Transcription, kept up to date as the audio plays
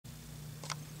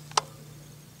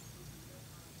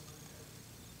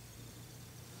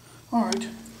Alright,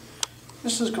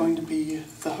 this is going to be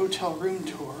the hotel room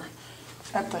tour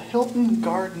at the Hilton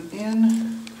Garden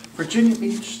Inn, Virginia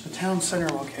Beach, the town center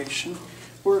location.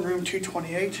 We're in room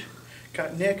 228.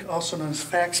 Got Nick, also known as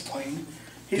Fax Plane.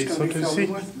 He's going to be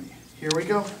filming with me. Here we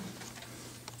go.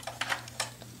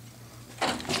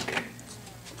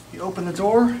 You open the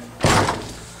door,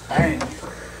 bang.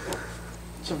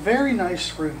 It's a very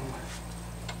nice room.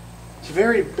 It's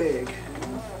very big.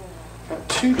 Got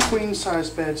 2 queen-size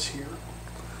beds here.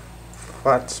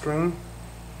 Flat screen.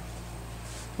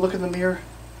 Look in the mirror.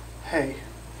 Hey.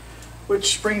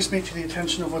 Which brings me to the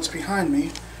attention of what's behind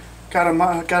me. Got a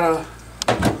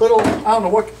little, I don't know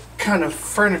what kind of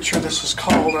furniture this is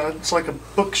called. It's like a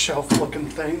bookshelf looking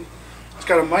thing. It's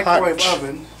got a microwave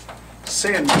oven.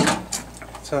 Sandwich.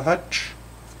 It's a hutch.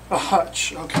 A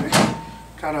hutch, okay.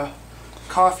 Got a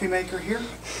coffee maker here.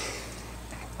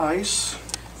 Ice.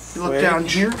 You look down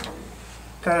here.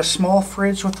 Got a small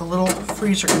fridge with a little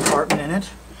freezer compartment in it.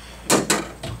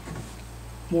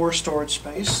 More storage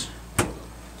space.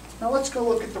 Now let's go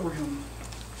look at the room.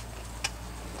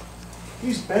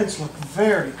 These beds look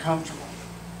very comfortable.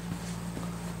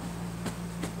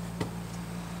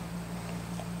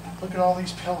 Look at all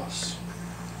these pillows.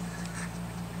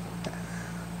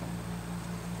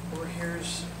 Over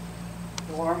here's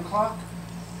the alarm clock.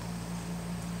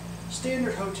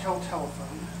 Standard hotel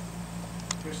telephone.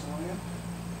 Here's the lamp.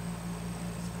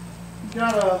 You've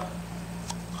got a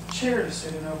chair to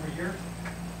sit in over here.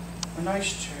 A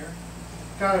nice chair.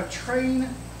 Got a train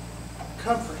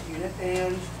comfort unit,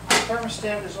 and the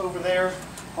thermostat is over there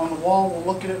on the wall. We'll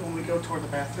look at it when we go toward the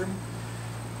bathroom.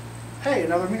 Hey,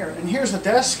 another mirror. And here's the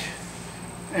desk,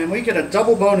 and we get a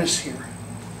double bonus here.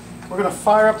 We're going to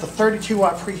fire up the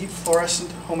 32-watt preheat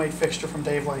fluorescent homemade fixture from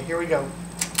Dave Way. Here we go.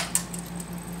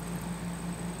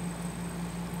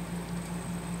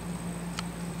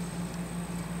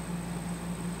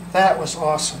 That was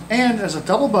awesome. And as a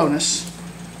double bonus,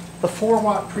 the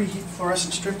 4-watt preheat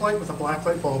fluorescent strip light with a black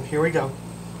light bulb. Here we go.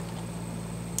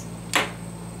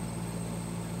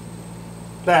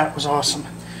 That was awesome.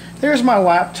 There's my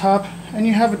laptop, and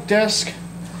you have a desk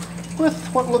with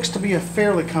what looks to be a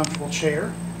fairly comfortable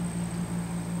chair.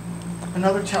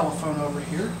 Another telephone over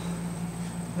here.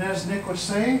 And as Nick was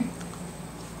saying,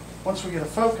 once we get a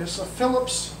focus, a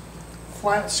Philips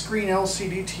flat screen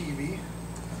LCD TV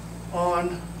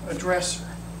on a dresser.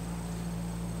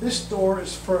 This door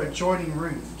is for adjoining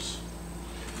rooms.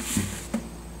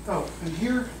 Oh, and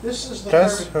here, this is the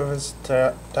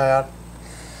thermostat.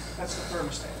 That's the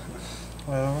thermostat.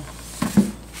 Well,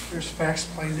 here's Fax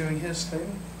Plane doing his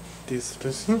thing.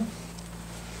 This. And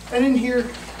in here,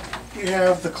 you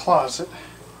have the closet.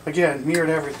 Again,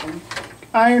 mirrored everything.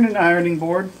 Iron and ironing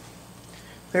board.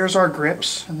 There's our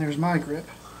grips, and there's my grip.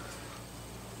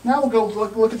 Now we'll go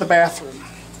look at the bathroom.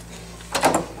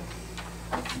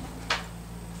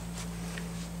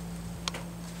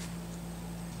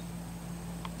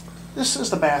 This is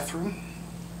the bathroom.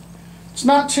 It's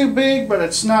not too big, but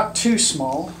it's not too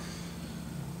small.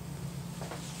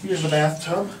 Here's the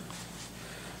bathtub.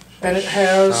 And it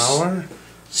has shower.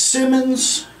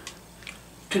 Simmons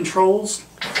controls.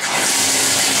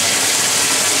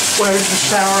 Where's the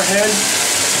shower head?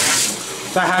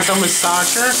 That has a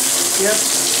massager? Yep,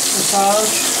 massage.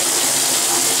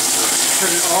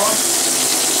 Turn it off.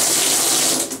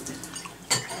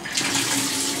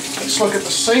 Let's look at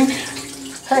the sink.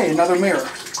 Hey, another mirror.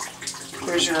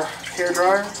 Here's your hair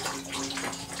dryer.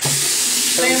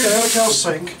 Standard hotel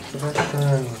sink.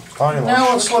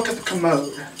 Now let's look at the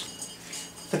commode.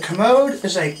 The commode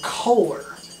is a Kohler.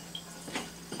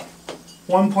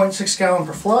 1.6 gallon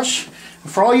per flush.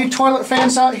 And for all you toilet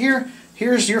fans out here,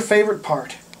 here's your favorite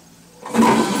part.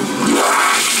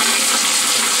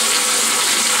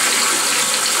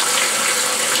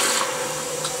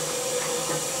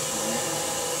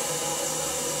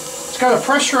 It's got a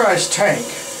pressurized tank.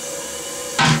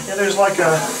 Yeah, there's like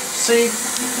a, see,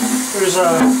 there's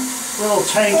a little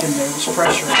tank in there that's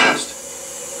pressurized.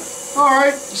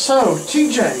 Alright, so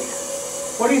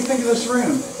TJ, what do you think of this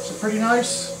room? Is it pretty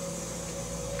nice?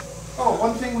 Oh,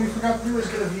 one thing we forgot to do is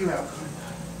get a view out.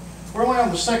 We're only on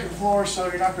the 2nd floor, so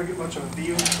you're not going to get much of a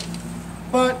view.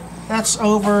 But that's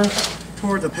over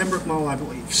toward the Pembroke Mall, I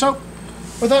believe. So,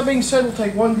 with that being said, we'll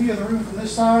take one view of the room from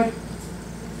this side.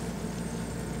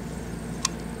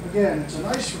 Again, it's a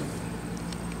nice room.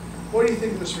 What do you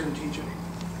think of this room, TJ?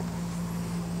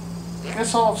 I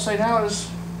guess all I'll say now is,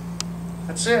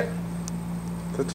 that's it.